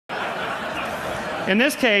In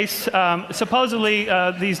this case, supposedly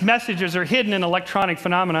these messages are hidden in electronic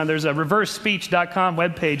phenomena. There's a reversespeech.com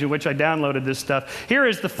webpage in which I downloaded this stuff. Here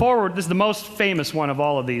is the forward. This is the most famous one of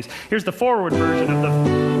all of these. Here's the forward version of the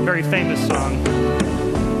very famous song.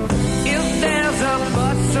 If there's a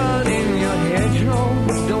bustle in your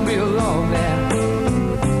hedgerow, don't be alone there.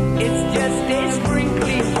 It's just a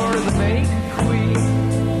sprinkling for the May Queen.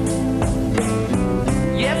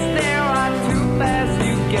 Yes, there are two paths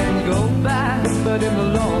you can go by, but in the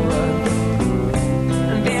long run,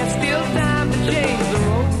 there's still time to change the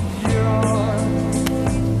road you're on.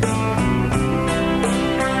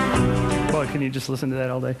 Boy, can you just listen to that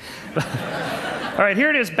all day? All right, here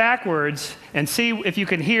it is backwards, and see if you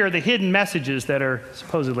can hear the hidden messages that are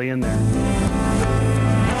supposedly in there.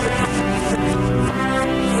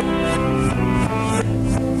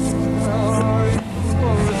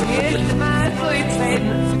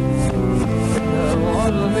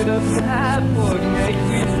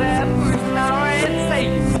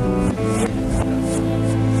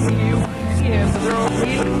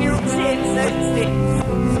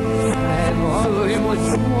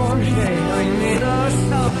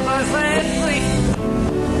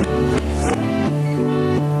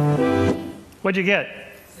 What'd you get?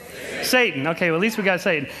 Satan. Okay, well, at least we got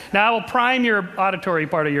Satan. Now I will prime your auditory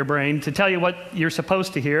part of your brain to tell you what you're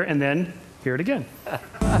supposed to hear, and then hear it again.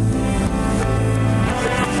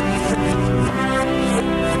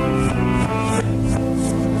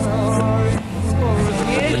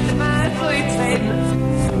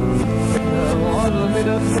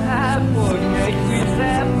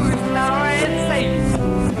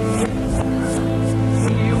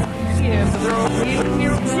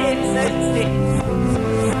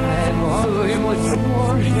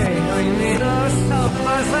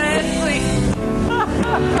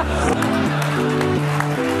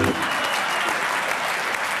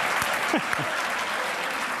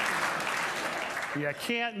 You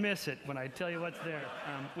can't miss it when I tell you what's there.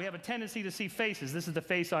 We have a tendency to see faces. This is the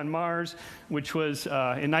face on Mars, which was in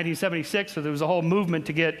 1976, so there was a whole movement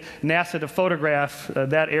to get NASA to photograph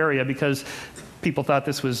that area because people thought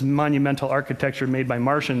this was monumental architecture made by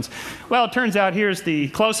Martians. Well, it turns out here's the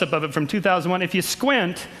close-up of it from 2001. If you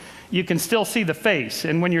squint, you can still see the face.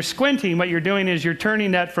 And when you're squinting, what you're doing is you're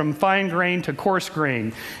turning that from fine grain to coarse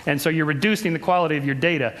grain. And so you're reducing the quality of your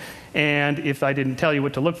data. And if I didn't tell you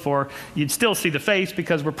what to look for, you'd still see the face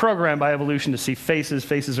because we're programmed by evolution to see faces.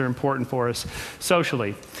 Faces are important for us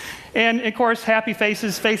socially. And of course, happy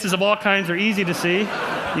faces, faces of all kinds are easy to see.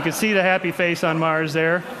 You can see the happy face on Mars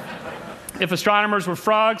there. If astronomers were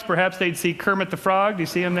frogs, perhaps they'd see Kermit the Frog. Do you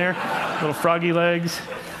see him there? Little froggy legs.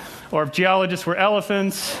 Or if geologists were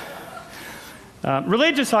elephants.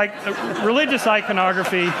 Religious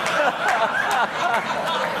iconography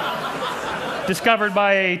discovered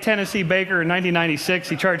by a Tennessee baker in 1996.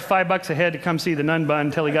 He charged $5 a head to come see the nun bun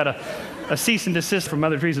until he got a cease and desist from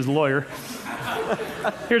Mother Teresa's lawyer.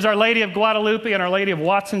 Here's Our Lady of Guadalupe and Our Lady of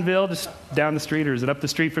Watsonville, just down the street, or is it up the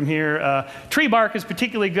street from here? Tree bark is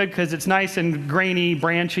particularly good because it's nice and grainy,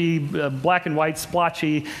 branchy, black and white,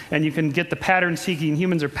 splotchy, and you can get the pattern-seeking.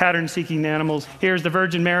 Humans are pattern-seeking animals. Here's the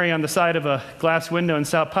Virgin Mary on the side of a glass window in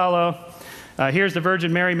Sao Paulo. Here's the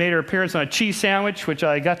Virgin Mary made her appearance on a cheese sandwich, which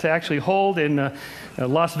I got to actually hold in a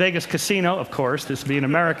Las Vegas casino, of course, this being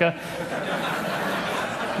America.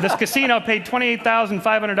 This casino paid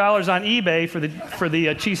 $28,500 on eBay for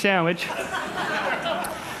the cheese sandwich.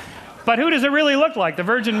 But who does it really look like? The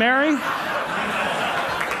Virgin Mary?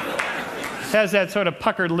 Has that sort of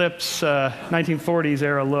puckered lips, 1940s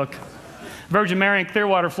era look. Virgin Mary in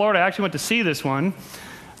Clearwater, Florida. I actually went to see this one.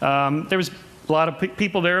 There was a lot of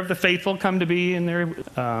people there of the faithful come to be in their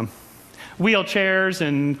wheelchairs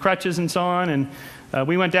and crutches and so on. And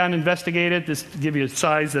we went down and investigated. This to give you a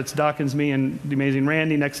size, that's Dawkins, me, and the amazing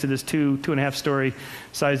Randy next to this 2.5 story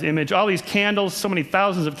size image. All these candles, so many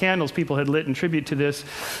thousands of candles people had lit in tribute to this.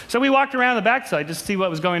 So we walked around the backside just to see what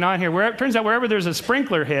was going on here. It turns out wherever there's a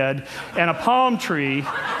sprinkler head and a palm tree,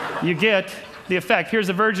 you get the effect. Here's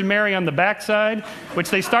the Virgin Mary on the backside, which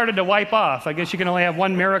they started to wipe off. I guess you can only have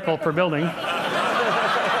one miracle per building.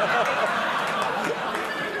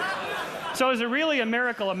 So is it really a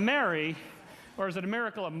miracle of Mary, or is it a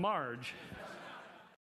miracle of Marge?